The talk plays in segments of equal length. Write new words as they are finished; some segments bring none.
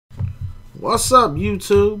What's up,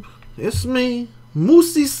 YouTube? It's me,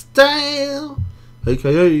 MooseyStyle,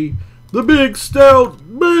 aka the Big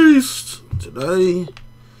Stout Beast. Today,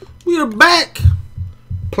 we are back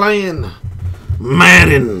playing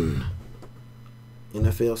Madden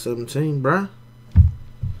NFL 17, bruh.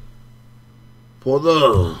 For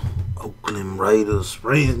the Oakland Raiders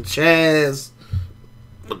franchise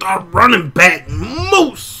with our running back,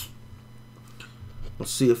 Moose. Let's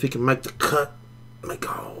see if he can make the cut.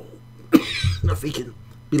 If he can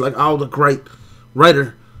be like all the great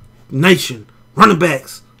Raider Nation running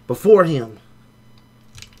backs before him.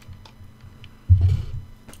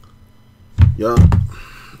 Yeah,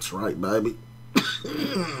 that's right, baby.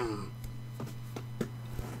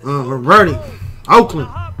 We're ready. Oakland.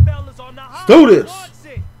 Let's do this.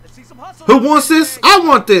 Who wants this? I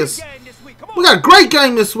want this. We got a great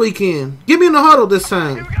game this weekend. Get me in the huddle this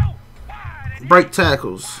time. Break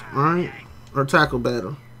tackles. Alright? Or tackle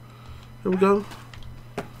battle. Here we go.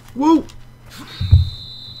 Woo!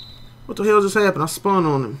 What the hell just happened? I spun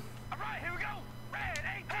on him.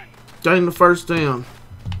 Gain the first down.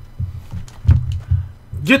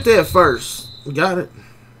 Get that first. Got it.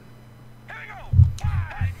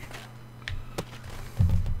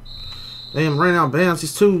 Damn, ran out of bounds.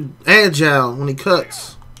 He's too agile when he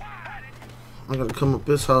cuts. I gotta come up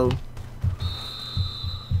this hole.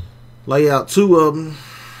 Lay out two of them.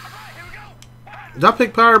 Did I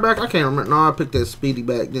pick power back? I can't remember. No, I picked that speedy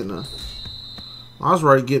back, didn't I? I was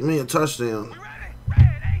ready to get me a touchdown.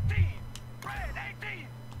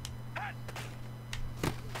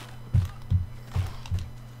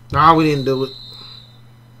 Nah, we didn't do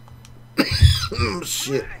it.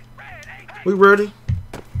 Shit. We ready?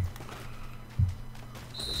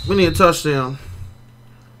 We need a touchdown.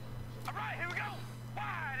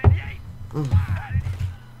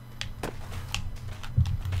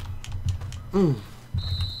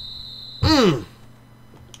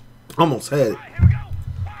 Almost had it.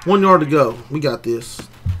 1 yard to go. We got this.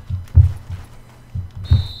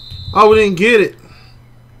 Oh, we didn't get it.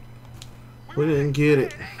 We didn't get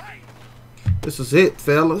it. This is it,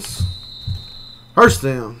 fellas. First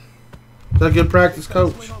down. Is that good practice,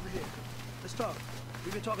 coach? Let's talk.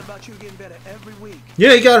 We've been talking about you getting better every week.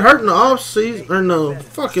 Yeah, he got hurt in the off season, or no,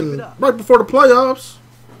 fucking right before the playoffs.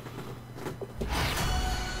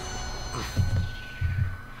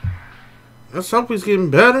 Let's hope he's getting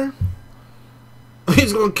better.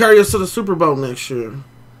 He's going to carry us to the Super Bowl next year.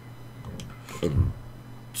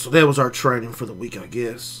 So that was our training for the week, I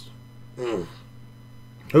guess. Who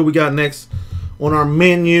we got next on our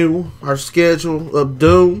menu, our schedule of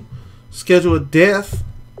doom, schedule of death?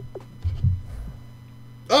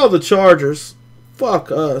 Oh, the Chargers.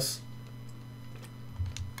 Fuck us.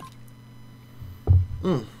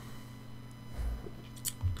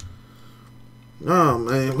 Oh,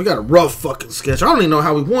 man. We got a rough fucking schedule. I don't even know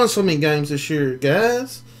how we won so many games this year,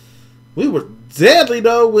 guys. We were deadly,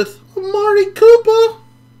 though, with Marty Cooper.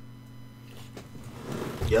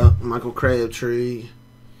 Yup, Michael Crabtree.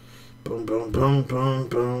 Boom, boom, boom, boom,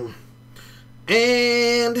 boom.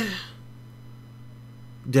 And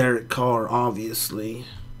Derek Carr, obviously.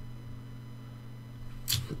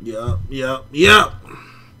 Yup.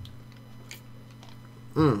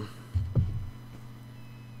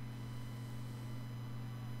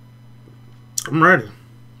 I'm ready.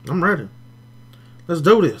 Let's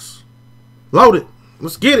do this. Load it.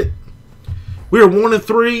 Let's get it. We are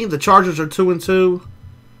 1-3. The Chargers are 2-2. We're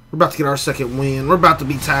about to get our second win. We're about to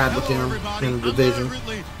be tied with them in the division,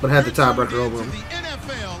 but had the tiebreaker over them.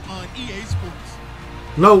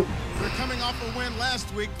 No. They're coming off a win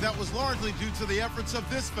last week that was largely due to the efforts of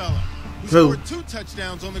this fella. Who scored 2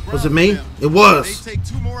 touchdowns on the ground. Was it me? It was. They take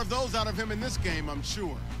 2 more of those out of him in this game, I'm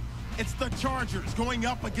sure. It's the Chargers going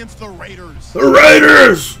up against the Raiders. The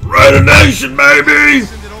Raiders! Raider Nation, baby!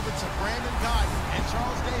 Send it over to Brandon Guyton and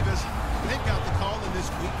Charles Davis. They've got the call in this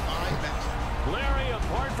Week 5 matchup. Larry,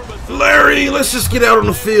 apart from Larry, let's just get out on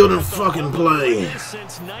the field and fucking play.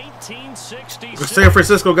 San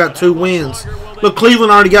Francisco got 2 wins. Look, Cleveland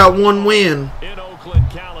already got 1 win.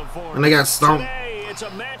 And they got stomped.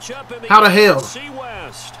 How the hell?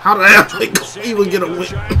 How the hell did Cleveland get a win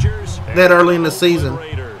that early in the season?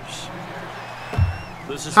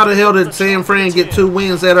 How the hell did San Fran get 2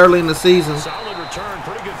 wins that early in the season? Solid return,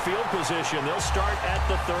 pretty good field position. They'll start at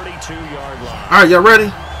the 32-yard line. All right, y'all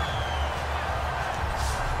ready?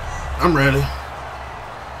 I'm ready.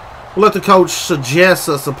 We'll let the coach suggest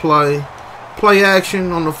us a play. Play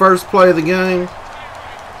action on the first play of the game.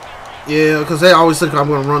 Yeah, because they always think I'm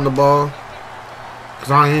going to run the ball.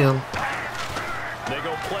 Because I am. They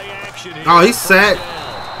go play action here. Oh, he's sacked.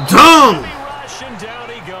 Dumb. Rush and down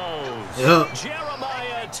he goes. Yep.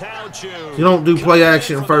 Jeremiah You don't do play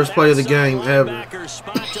action first play of the game ever. It's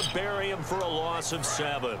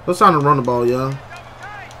time to run the ball, y'all.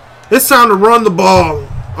 It's time to run the ball.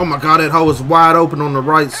 Oh my God, that hole is wide open on the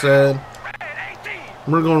right side.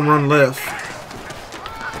 We're gonna run left.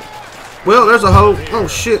 Well, there's a hole. Oh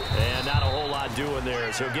shit. And not a whole lot doing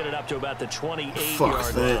there. So get it up to about the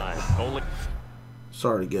 28-yard line.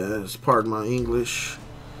 Sorry guys, pardon my English.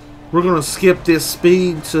 We're gonna skip this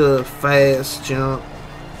speed to fast jump.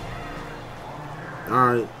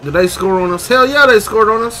 Alright, did they score on us? Hell yeah, they scored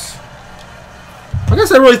on us. I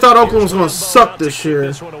guess I really thought Oakland was gonna suck this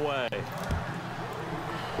year.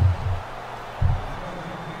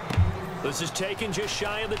 This is taken just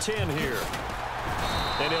shy of the 10 here.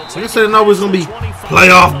 I guess I didn't know it was gonna be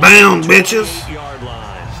playoff bound, bitches.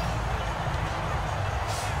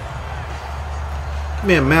 Give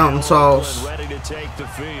me a mountain sauce. Ready to take the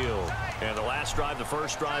field. And the last drive, the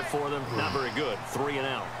first drive for them, not very good. 3 and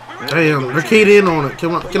out. Damn, they're keyed in on it.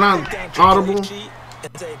 Can I audible?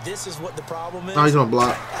 This is what the problem is. No, he's gonna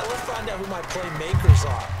block. Let's find out who my playmakers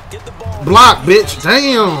are. Get the ball. Block, bitch.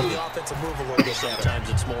 Damn. Sometimes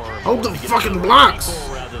it's more Hold the fucking blocks.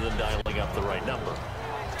 Rather than dialing up the right number.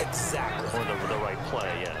 Exactly. Or the right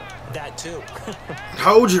play, yeah. That too.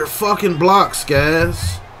 Hold your fucking blocks,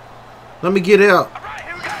 guys. Let me get out.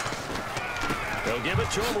 They'll give it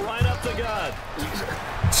to him right up the gut.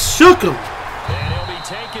 Shook him. And he'll be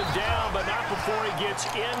taken down, but not before he gets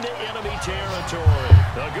into enemy territory.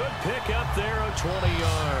 A good pick up there of 20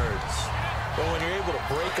 yards. But when you're able to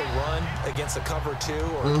break a run against a cover 2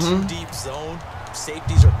 or a 2 deep zone,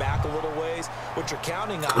 safeties are back a little ways. What you're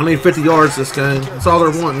counting on, I need 50 yards this game. That's all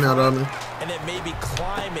they're wanting out of me. And then maybe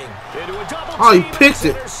climbing. Oh, he picked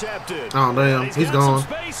it. Oh, damn. He's gone.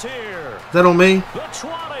 Is that on me?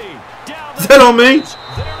 Is that on me? There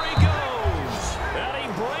he goes. And he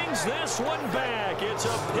brings this one back. It's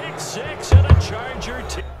a pick 6 and a Charger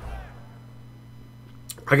team.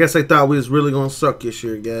 I guess they thought we was really gonna suck this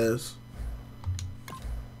year, guys.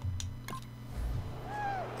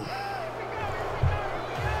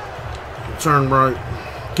 Turn right.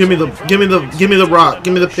 Give me the rock.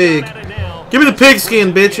 Give me the pig. Give me the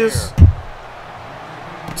pigskin, bitches.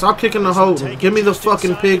 Stop kicking the hole. Give me the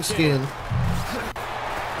fucking pigskin.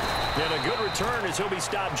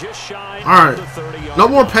 Alright. No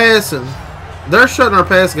more passing. They're shutting our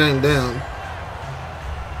pass game down.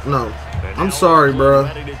 No. I'm sorry, bro.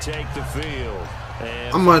 I'm going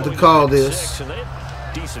to have to call this.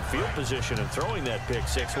 Decent field position and throwing that pick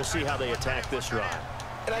 6. We'll see how they attack this drive.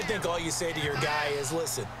 And I think all you say to your guy is,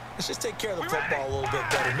 listen, let's just take care of the football a little bit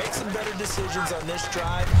better. Make some better decisions on this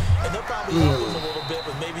drive, and they'll probably help us a little bit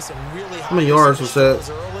with maybe some really high. How many yards was that?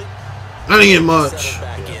 I didn't get much.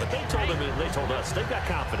 Yeah, but they told us they've got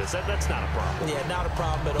confidence. That's not a problem. Yeah, not a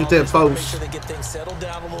problem at all. Get that post. Make sure they get things settled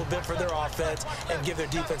down a little bit for their offense and give their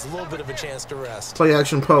defense a little bit of a chance to rest. Play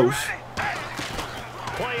action post.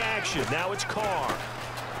 Play action. Now it's Carr.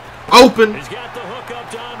 Open. He's got the hook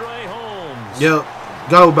up to Andre Holmes. Yep.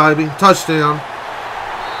 Go, baby. Touchdown.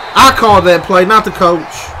 I called that play, not the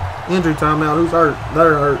coach. Injury timeout. Who's hurt?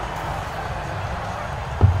 They're hurt.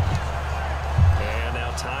 And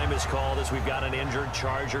now time is called as we've got an injured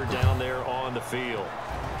Charger down there on the field.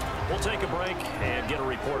 We'll take a break and get a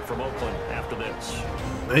report from Oakland after this.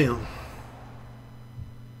 Damn.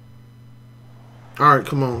 All right,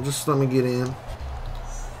 come on. Just let me get in.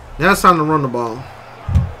 Now it's time to run the ball.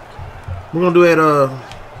 We're going to do it,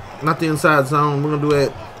 not the inside zone. We're going to do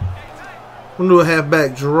it. We're going to do a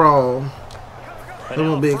halfback draw. They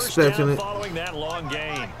won't be expecting it. Following that long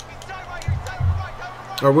gain.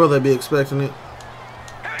 Or will they be expecting it?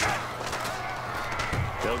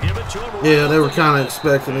 They'll give it to him. Yeah, they were kind of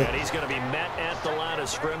expecting it. And he's going to be met at the line of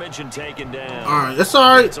scrimmage and taken down. All right, that's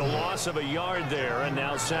all right. It's a loss of a yard there, and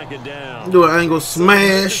now second down. Do an angle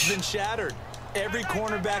smash. It's been shattered. Every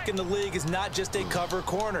cornerback in the league is not just a cover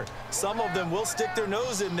corner. Some of them will stick their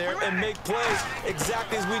nose in there and make plays,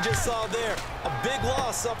 exactly as we just saw there. A big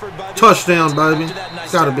loss suffered by the touchdown, baby.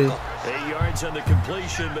 It's got to be. 8 yards on the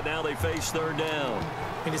completion, but now they face third down.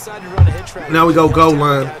 He decided to run a hitch route. Now we go goal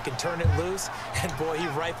line. Can turn it loose, and boy, he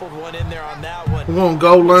rifled one in there on that one. We're going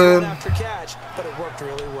goal line. After catch, but it worked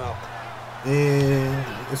really well. And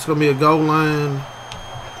it's going to be a goal line.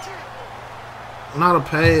 Not a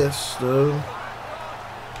pass, dude.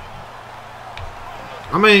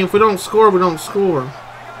 I mean, if we don't score, we don't score.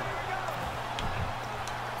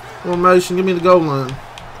 Formation, give me the goal line.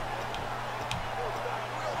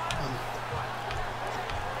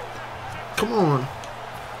 Come on.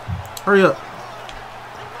 Hurry up.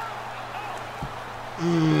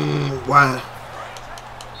 Why?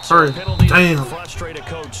 Hurry. Damn. Frustrate a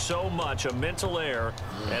coach so much, a mental error,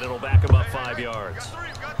 and it'll back him up 5 yards. Delay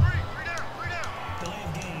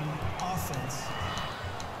of game, offense.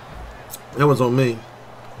 That was on me.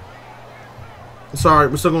 It's all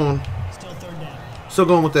right. We're still going. Still third down. Still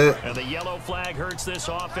going with that. And the yellow flag hurts this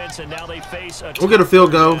offense, and now they face a We'll get a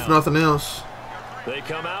field goal if nothing else. They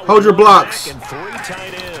come out Hold your blocks. and 3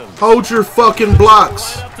 tight ends. Hold your fucking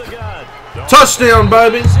blocks. Right up the gut. Touchdown,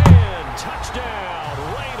 baby. Touchdown,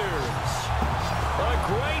 Raiders. A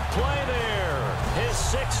great play there. His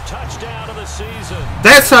 6th touchdown of the season.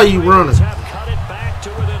 That's how you run it. Have cut it back to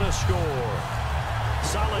within a score.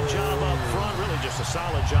 Solid job up front. Really just a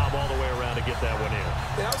solid job all the way around to get that one in.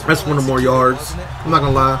 That's one or more yards. I'm not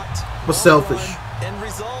going to lie. But selfish. End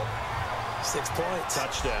result, 6 points.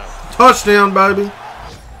 Touchdown. Touchdown, baby.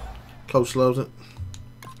 Coach loves it.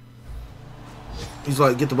 He's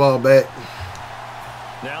like, get the ball back.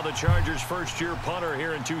 Now the Chargers' first-year punter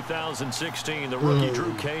here in 2016, the rookie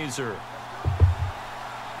Drew Kaiser.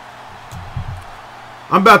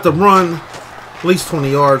 I'm about to run at least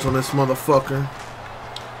 20 yards on this motherfucker.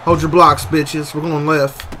 Hold your blocks, bitches. We're going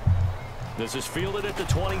left. This is fielded at the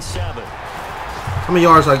 27. How many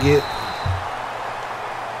yards I get?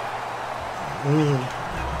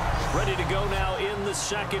 Ready to go now in the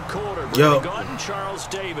second quarter. Yo. Gordon, Charles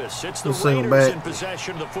Davis. It's the Let's sing 'em Raiders back. in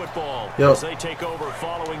possession of the football Yo. as they take over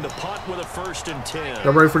following the punt with a 1st and 10.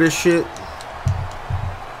 Y'all ready for this shit?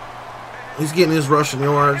 He's getting his rushing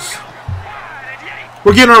yards.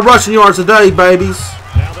 We're getting our rushing yards today, babies.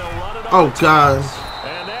 Now they'll run it Oh, on to God. Thomas.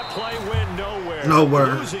 And that play went nowhere. Nowhere.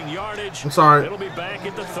 Losing yardage. I'm sorry. It'll be back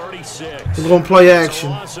at the 36. We're going to play It's a action.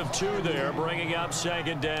 loss of 2 there, bringing up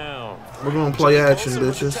 2nd down. We're going to play action, Also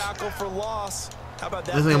with the bitches. tackle for loss. How about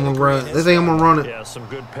that They think I'm going to pedigree run. in They his think I'm going to run it. Yeah, some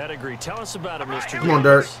good pedigree. Tell us about it, Mr. Come on,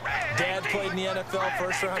 Dirk. Dad played in the NFL,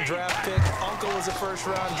 1st-round draft pick. Uncle was a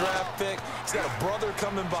 1st-round draft pick. He's got a brother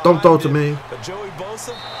coming behind Don't throw it to him. me. But Joey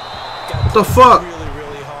Bosa What the fuck? really,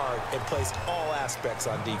 really hard and plays all aspects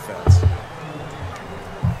on defense.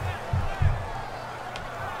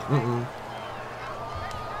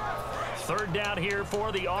 Third down here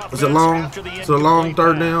for the offense. Is it long? after the Is it a long incomplete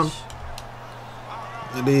third down?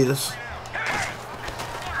 pass. It is.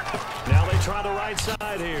 Now they try the right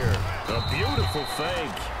side here. A beautiful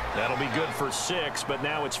fake. That'll be good for 6, but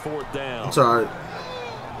now it's 4th down. It's all right.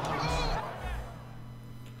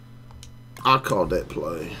 I called that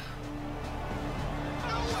play.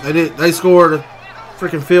 They scored a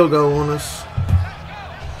freaking field goal on us.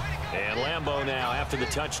 And Lambeau now, after the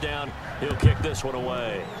touchdown, he'll kick this one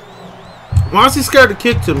away. Why is he scared to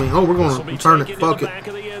kick to me? Oh, we're This going will be to return it. taken in Fuck the it. back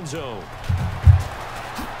of the end zone.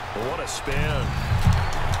 What a spin.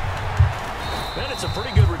 And it's a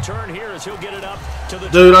pretty good return here as he'll get it up to the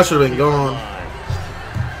Dude, I should have been 20-yard gone. line.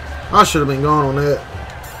 I should have been gone on that.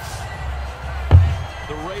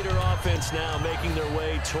 The Raider offense now making their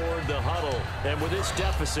way toward the huddle. And with this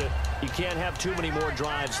deficit, you can't have too many more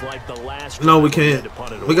drives like the last. No, we drive where you can't. had to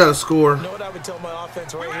punt it We away. got to score. You know what I would tell my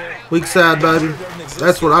offense right here? Weak side, baby.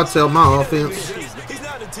 That's what I tell my offense. He's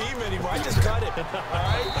not a team anymore. I just cut it. All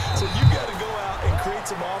right? So you got to go out and create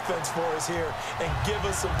some offense for us here and give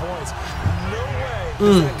us some points. No way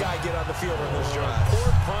does that guy get on the field on this drive.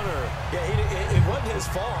 Poor punter. Yeah, it wasn't his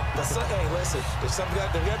fault. But hey, listen, if something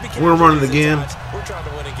got to be careful We're running these again. times, we're trying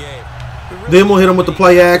to win a game. Then we'll hit him with the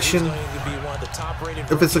play action. He's going to be one of the top-rated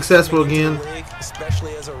If it's successful rookies in again. the league,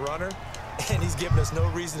 especially as a runner. And he's given us no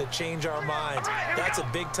reason to change our minds. That's a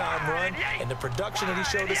big-time run, and the production that he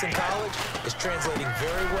showed us in college is translating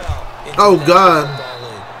very well into Oh, the God. National Football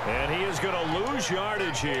League. And he is going to lose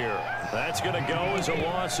yardage here. That's going to go as a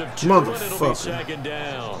loss of 2, and it'll be Motherfucker. 2nd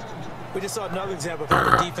down. We just saw another example of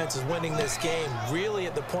how the defense is winning this game. Really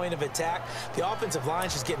at the point of attack, the offensive line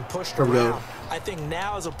is just getting pushed Here we go. around. I think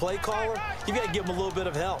now as a play caller, you've got to give them a little bit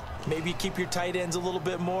of help. Maybe you keep your tight ends a little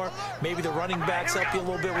bit more. Maybe the running backs help you a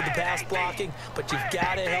little bit with the pass blocking. But you've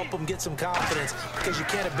got to help them get some confidence because you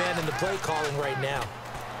can't abandon the play calling right now.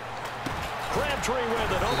 Crabtree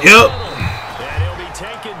with it. Over Yep. the middle. And he'll be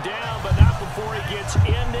taken down, but not before he gets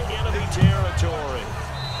into enemy territory.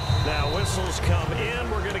 Now whistles come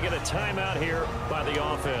in. We're going to get a timeout here by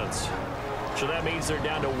the offense. So that means they're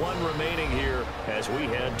down to 1 remaining here as we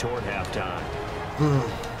head toward halftime.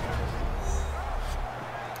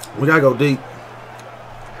 We got to go deep.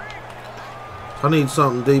 I need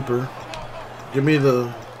something deeper. Give me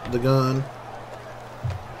the gun.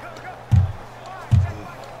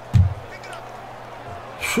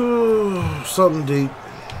 Phew, something deep.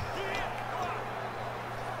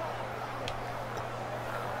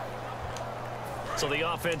 So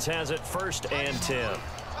the offense has it 1st and 10.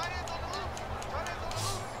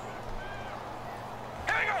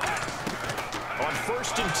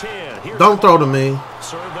 1st and 10. Here's Don't throw to me.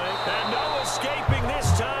 Survey. And no escaping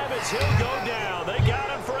this time as he'll go down. They got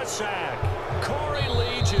him for a sack. Corey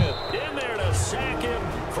Legion in there to sack him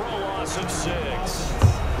for a loss of 6.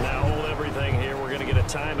 Now hold everything here. We're going to get a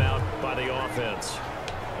timeout by the offense.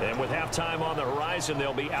 And with halftime on the horizon,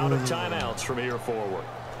 they'll be out of timeouts from here forward.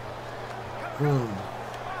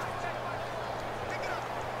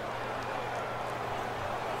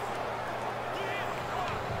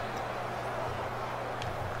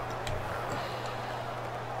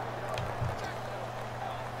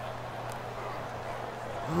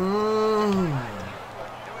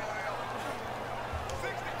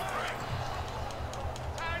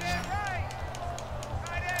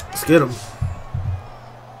 Let's get him.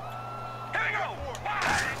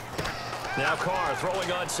 Now Carr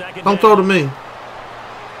throwing on second. Don't throw to me.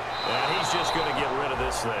 And he's just going to get rid of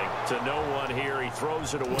this thing to no one here. He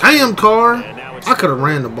throws it away. Damn, Carr. I could have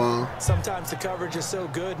ran the ball. Sometimes the coverage is so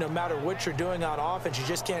good, no matter what you're doing on offense, you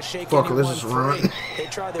just can't shake Fuck it, anyone let's just free. run. They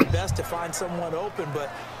try their best to find someone open, but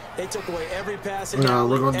they took away every pass. No,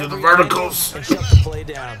 we're going to do the verticals. And shut the play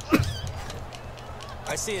down.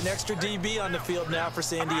 I see an extra DB on the field now for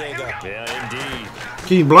San Diego. Yeah, indeed.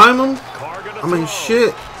 Can you blame him? Carr gonna I mean, throw.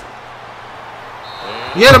 shit.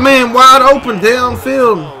 Yeah, the man wide open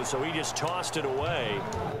downfield. So he just tossed it away.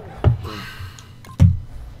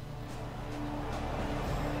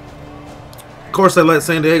 Of course, they let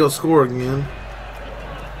San Diego score again.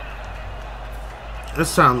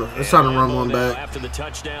 It's time to run one back. After the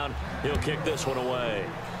touchdown, he'll kick this one away.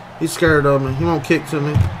 He's scared of me. He won't kick to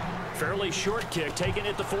me. Fairly short kick, taking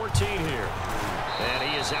it to 14 here. And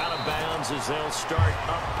he is out of bounds as they'll start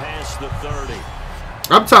up past the 30.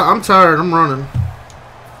 I'm tired. I'm running.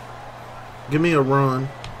 Give me a run.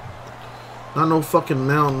 Not no fucking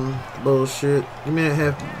mountain bullshit. Give me a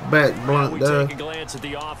half-back blunt we there. take a glance at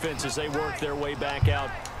the offense as they work their way back out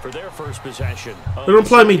for their first possession. They're going to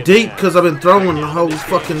play me deep because I've been throwing the whole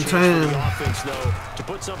fucking time. Offense, though, to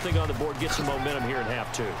put something on the board, get some momentum here in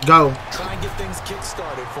half 2. Go. Try and get things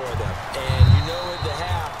kick-started for them. And you know at the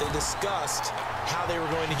half, they discussed how they were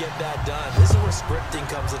going to get that done. This is where scripting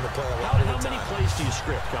comes into play a lot of the time. How many plays do you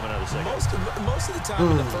script coming out of the second? Most of the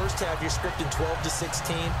time in the first half, you're scripting 12 to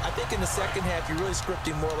 16. I think in the second half, you're really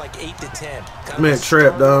scripting more like 8 to 10. Man,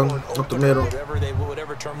 trap, dog. Up the middle.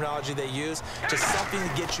 Whatever terminology they use, just something to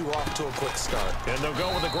get you off to a quick start. And they'll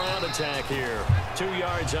go with a ground attack here. 2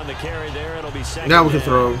 yards on the carry there. It'll be second. Now we can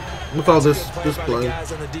throw. With all this by play. The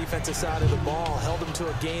guys on the defensive side of the ball held them to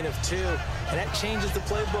a gain of 2, and that changes the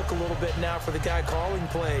playbook a little bit now for the guy calling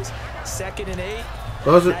plays. 2nd and 8.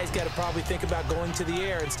 Does it? Now he's got to probably think about going to the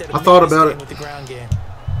air instead of I thought about it with the ground game.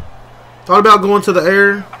 Thought about going to the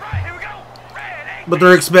air, but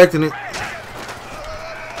they're expecting it.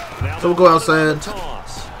 So we'll go outside.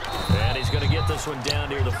 And he's going to get this one down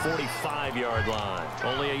near the 45-yard line.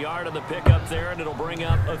 Only a yard on the pickup there, and it'll bring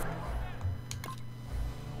up a...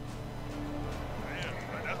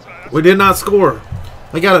 We did not score.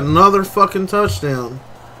 They got another fucking touchdown.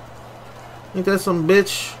 Ain't that some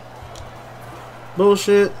bitch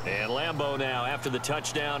bullshit? And Lambeau now, after the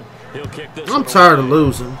touchdown, he'll kick this I'm tired of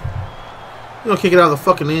losing. You gonna kick it out of the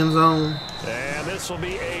fucking end zone? And this will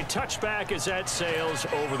be a touchback as that sails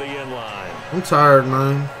over the end line. I'm tired,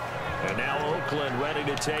 man. And now Oakland ready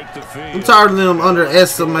to take the field. I'm tired of them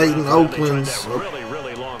underestimating Oakland's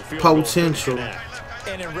really long field goal potential.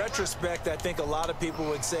 And in retrospect, I think a lot of people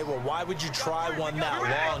would say, well, why would you try one that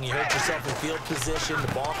long? You hurt yourself in field position.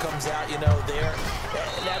 The ball comes out, there.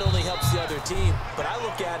 That only helps the other team. But I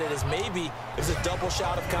look at it as maybe it's a double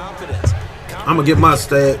shot of confidence. I'm going to get my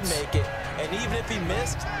stats. Make it. And even if he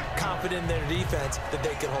missed, confident in their defense that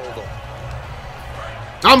they could hold him.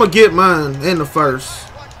 I'm going to get mine in the first.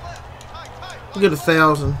 I'll get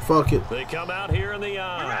 1,000. Fuck it. They come out here in the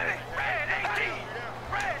eye.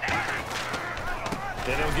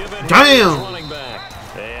 Damn! Running back.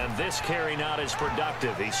 And this carry not as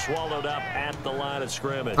productive. He swallowed up at the line of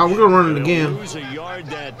scrimmage. Oh, we're going to run it again. Lose a yard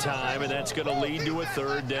that time, and that's going to lead to a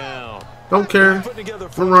 3rd down. Don't care. Putting together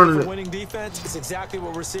we're running it. Winning defense is exactly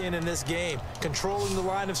what we're seeing in this game. Controlling the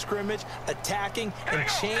line of scrimmage, attacking, and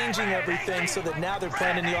changing everything so that now they're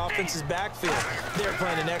playing in the offense's backfield. They're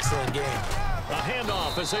playing an excellent game. A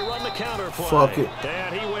handoff as they run the counter play. Fuck it.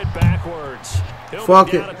 And he went backwards. He'll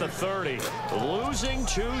Fuck be it. down at the 30. Losing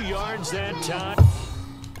 2 yards that time.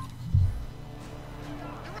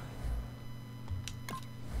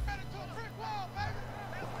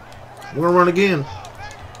 We're going to run again.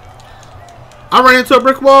 I ran into a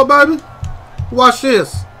brick wall, baby. Watch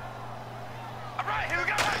this.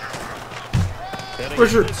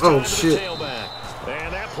 Where's your... Oh, shit.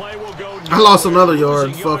 And that play will go yard. I lost another yard.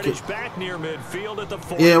 Losing Fuck yardage it. back near midfield at the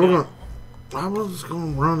 40. Yeah, we're gonna. I was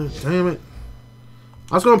gonna run it. Damn it.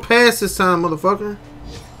 I was gonna pass this time, motherfucker.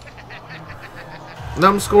 Let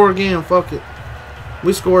them score again. Fuck it.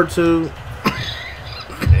 We scored 2.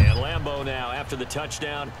 And Lambeau now, after the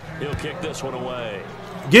touchdown, he'll kick this one away.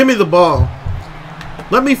 Give me the ball.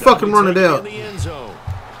 Let me fucking run it out. In the end zone.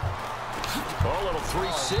 Oh, little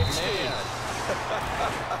 360.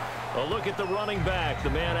 A look at the running back, the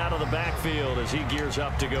man out of the backfield as he gears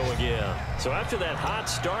up to go again. So after that hot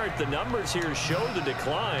start, the numbers here show the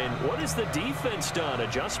decline. What has the defense done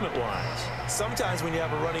adjustment-wise? Sometimes when you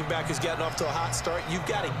have a running back who's gotten off to a hot start, you've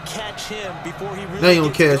got to catch him before he really They ain't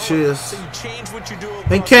gonna gets catch going. his. So you change what you do.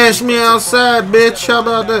 They catch me outside, bitch. How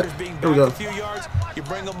about that? Here we go. A few yards, you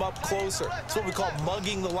bring them up closer. It's what we call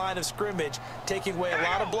mugging the line of scrimmage, taking away a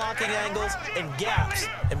lot of blocking angles and gaps,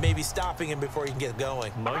 and maybe stopping him before he can get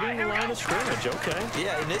going. Mugging the line of scrimmage, okay.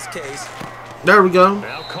 Yeah, in this case. There we go.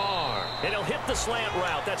 Now Carr, and he'll hit the slant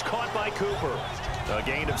route. That's caught by Cooper. A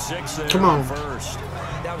gain of 6 there. Come on. First.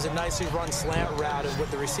 That was a nicely run slant route, and what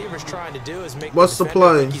the receiver's trying to do is make What's the defender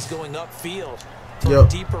play? think he's going upfield for Yep. a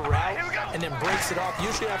deeper route, and then breaks it off,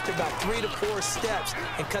 usually after about 3 to 4 steps,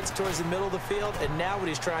 and cuts towards the middle of the field. And now what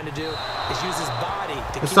he's trying to do is use his body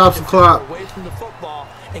to keep stops the the clock. away from the football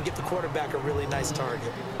and get the quarterback a really nice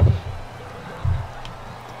target.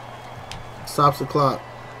 Stops the clock.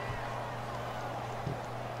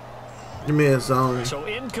 Give me a zone. So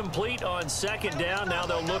incomplete on second down. Now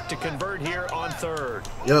they'll look to convert here on third.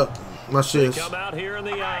 Yep. My shit. Come out here in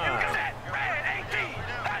the eye.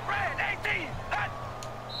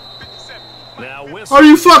 Now whistle. Are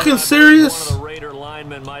you fucking serious? One of the Raider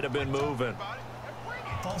linemen might have been moving.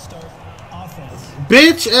 False start. Offense.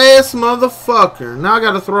 Bitch ass motherfucker. Now I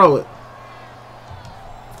gotta throw it.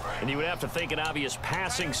 And you would have to think an obvious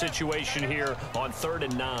passing situation here on 3rd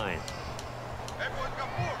and 9.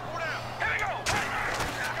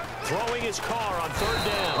 Throwing his car on 3rd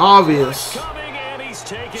down. Obvious.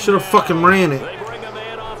 Should Should have fucking ran it. They bring a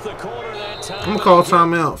man off the corner that time. I'm gonna call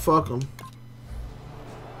timeout. Fuck them.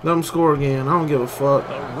 Let them score again. I don't give a fuck.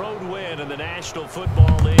 A road win in the National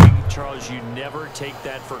Football League. Charles, you never take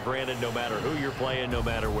that for granted no matter who you're playing, no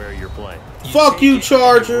matter where you're playing. Fuck you,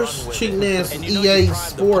 Chargers. Cheating ass EA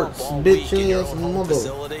Sports. Bitch ass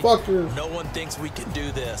motherfuckers. No one thinks we can do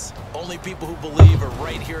this. Only people who believe are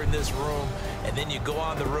right here in this room. And then you go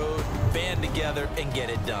on the road, band together, and get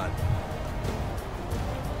it done.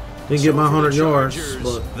 Didn't get my 100 yards,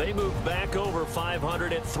 but they move back over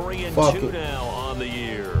 500 at 3-2 fuck it. now on the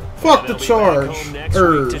year. Fuck the And they'll be back Charge. home next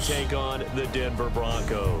week to take on the Denver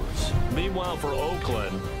Broncos. Meanwhile, for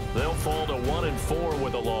Oakland, they'll fall to 1-4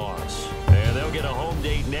 with a loss, and they'll get a home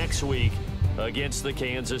date next week against the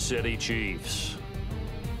Kansas City Chiefs.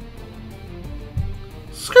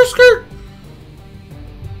 Skirt, skirt.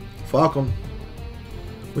 Fuck them.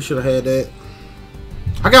 We should have had that.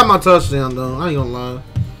 I got my touchdown, though. I ain't gonna lie.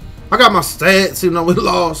 I got my stats, even though we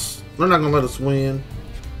lost. They're not gonna let us win.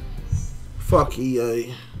 Fuck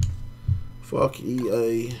EA. Fuck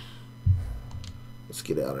EA. Let's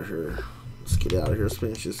get out of here. Let's get out of here. Let's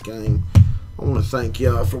finish this game. I want to thank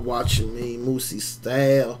y'all for watching me,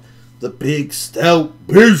 MooseyStyle, the big stout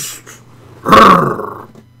beast.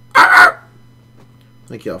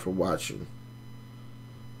 Thank y'all for watching.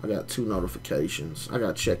 I got 2 notifications. I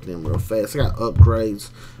got to check them real fast. I got upgrades.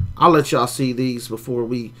 I'll let y'all see these before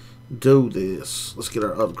we do this. Let's get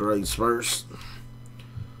our upgrades first.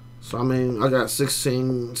 So, I mean, I got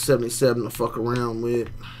 1677 to fuck around with.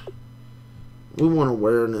 We want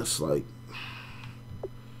awareness, like...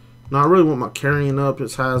 No, I really want my carrying up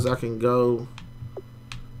as high as I can go.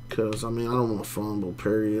 Because, I mean, I don't want to fumble,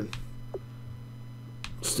 period.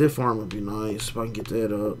 Stiff arm would be nice if I can get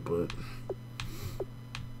that up, but...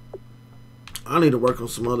 I need to work on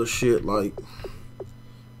some other shit like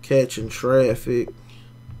catching traffic.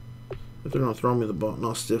 If they're gonna throw me the ball,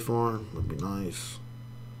 no, stiff arm would be nice.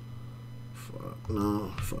 Fuck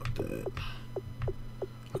no, fuck that.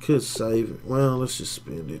 I could save it. Well, let's just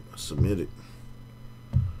spend it. Submit it.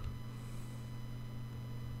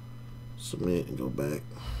 Submit and go back.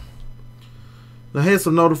 I had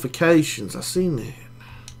some notifications. I seen that.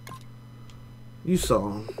 You saw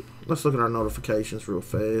them. Let's look at our notifications real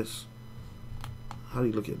fast. How do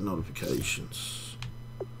you look at notifications?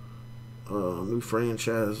 New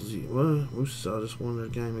franchise. What? MooseyStyle just won their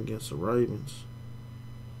game against the Ravens.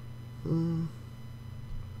 I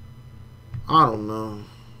don't know.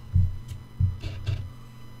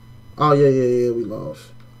 Oh, yeah, we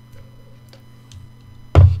lost.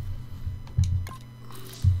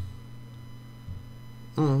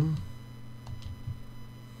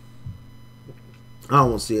 I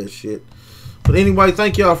don't want to see that shit. But anyway,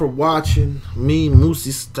 thank y'all for watching me,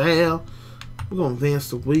 MooseyStyle. We're going to advance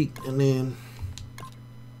the week, and then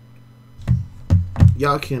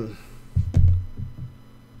y'all can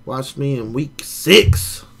watch me in week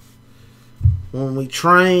 6 when we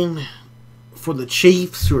train for the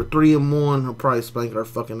Chiefs, who are 3-1. He'll probably spank our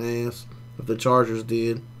fucking ass if the Chargers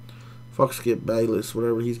did. Fuck Skip Bayless,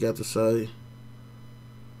 whatever he's got to say.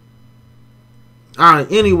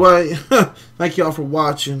 Alright, anyway, thank y'all for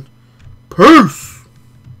watching. Peace!